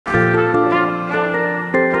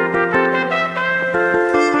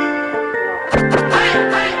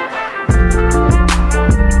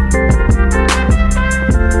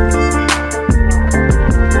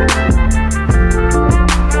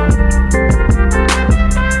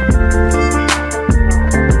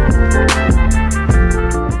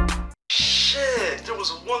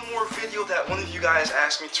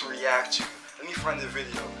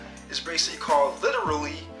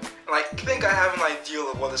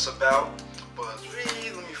what it's about.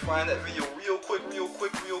 BuzzFeed, let me find that video real quick.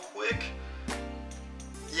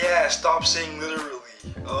 Yeah, stop saying literally.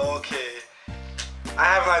 Okay. I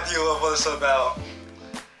have an idea of what it's about.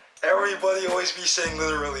 Everybody always be saying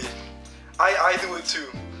literally. I do it too.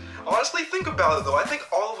 Honestly, think about it though. I think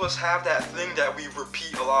all of us have that thing that we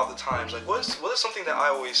repeat a lot of the times. Like, what is something that I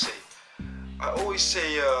always say? I always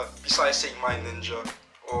say, besides saying my ninja,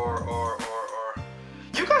 or.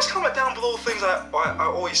 You guys comment down below things I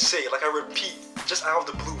always say, like I repeat just out of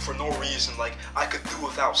the blue for no reason, like I could do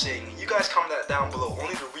without saying it. You guys comment that down below.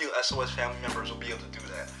 Only the real SOS family members will be able to do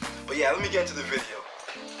that. But yeah, let me get into the video.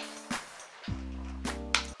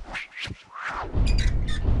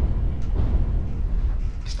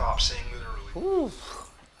 Stop saying literally. Ooh,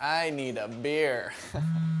 I need a beer.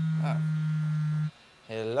 Oh.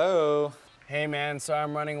 Hello. Hey man, sorry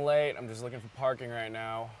I'm running late. I'm just looking for parking right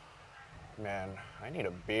now. Man, I need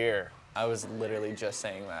a beer. I was literally just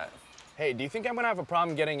saying that. Hey, do you think I'm gonna have a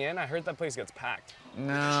problem getting in? I heard that place gets packed.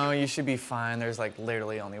 No, you should be fine. There's like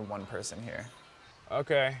literally only one person here.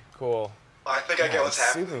 Okay, cool. I think I get what's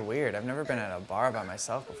happening. Super weird. I've never been at a bar by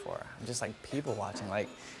myself before. I'm just like people watching. Like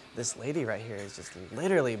this lady right here is just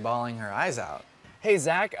literally bawling her eyes out. Hey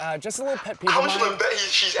Zach, just a little pet peeve of How mine. much of bet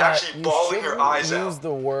she's actually bawling her eyes out? Use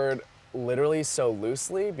the word literally so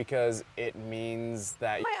loosely because it means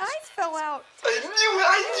that my eyes fell out.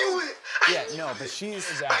 I knew it. Yeah, no, but she's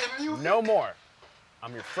Zach, no more.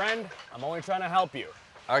 I'm your friend. I'm only trying to help you.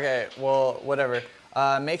 Okay, well, whatever.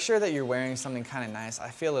 Make sure that you're wearing something kind of nice. I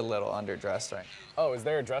feel a little underdressed right now. Oh, is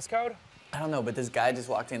there a dress code? I don't know, but this guy just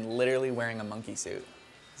walked in literally wearing a monkey suit.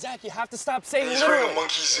 Zach, you have to stop saying He's literally. wearing a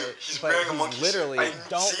monkey suit. He's wearing a monkey literally suit. I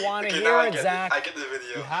don't want to hear it, Zach. I get the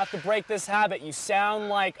video. You have to break this habit. You sound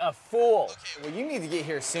like a fool. Okay, well, you need to get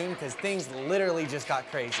here soon because things literally just got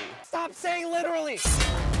crazy. Stop saying literally.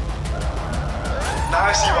 Now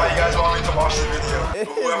I see why you guys want me to watch the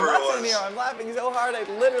video. Whoever it was. Here. I'm laughing so hard I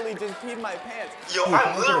literally just peed my pants. Yo,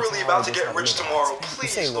 I'm literally about to get rich tomorrow. You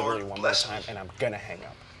Please, say literally Lord, one more bless time, me. and I'm gonna hang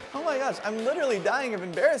up. Oh my gosh, I'm literally dying of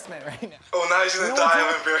embarrassment right now. Oh, now he's gonna die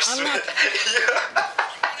of embarrassment.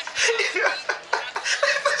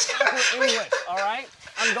 English, all right?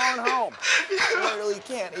 I'm going home. I literally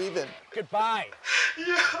can't even. Goodbye.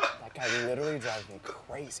 Yeah. That guy literally drives me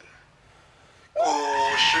crazy.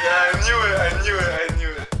 Oh shit! I knew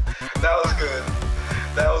it. That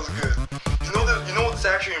was good. You know what this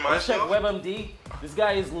actually reminds me Check of? WebMD. This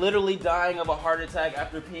guy is literally dying of a heart attack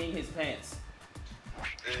after peeing his pants.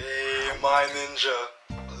 Hey, my ninja,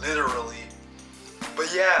 literally.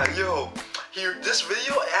 But yeah, yo, here this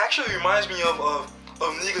video actually reminds me of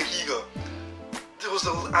Niga Higa.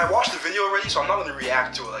 I watched the video already, so I'm not gonna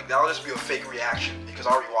react to it. Like that'll just be a fake reaction because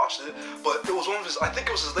I already watched it. But it was one of his. I think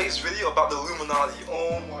it was his latest video about the Illuminati.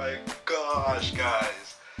 Oh my gosh,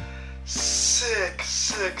 guys! Sick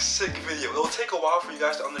video. It'll take a while for you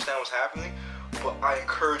guys to understand what's happening, but I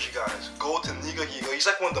encourage you guys, go to Niga Higa. He's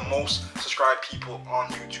like one of the most subscribed people on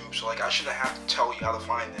YouTube, so like I shouldn't have to tell you how to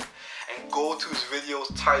find him. And go to his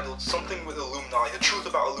videos titled something with Illuminati, the truth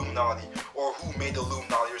about Illuminati, or who made the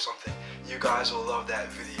Illuminati or something. You guys will love that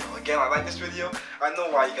video. Again, I like this video. I know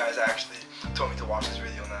why you guys actually told me to watch this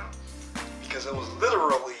video now. Because it was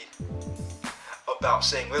literally about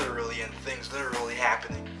saying literally and things literally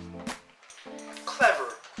happening.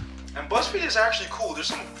 Clever. And BuzzFeed is actually cool. There's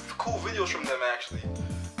some cool videos from them actually.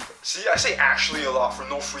 See, I say actually a lot for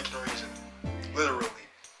no freaking reason. Literally.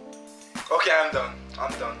 Okay, I'm done.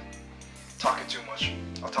 Talking too much.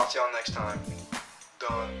 I'll talk to y'all next time.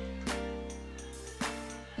 Done.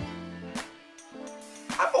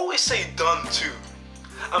 I always say done too.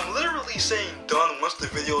 I'm literally saying done once the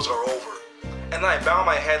videos are over. And I bow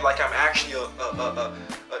my head like I'm actually a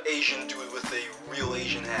Asian dude with a real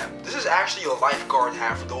Asian hat. This is actually a lifeguard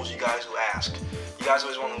hat for those of you guys who ask. You guys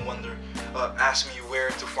always want to wonder, ask me where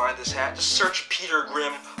to find this hat. Just search Peter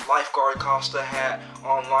Grimm lifeguard Costa hat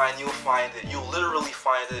online. You'll find it. You'll literally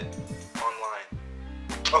find it online.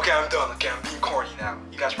 Okay, I'm done. Okay, I'm being corny now.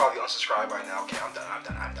 You guys probably unsubscribe by now. Okay, I'm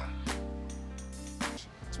done.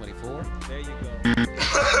 24. There you go.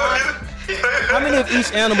 How many of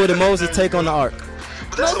each animal did Moses take on the ark?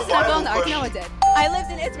 But that's Moses a never on Bible the ark. question. No, it did. I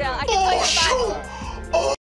lived in Israel. I can tell you about it.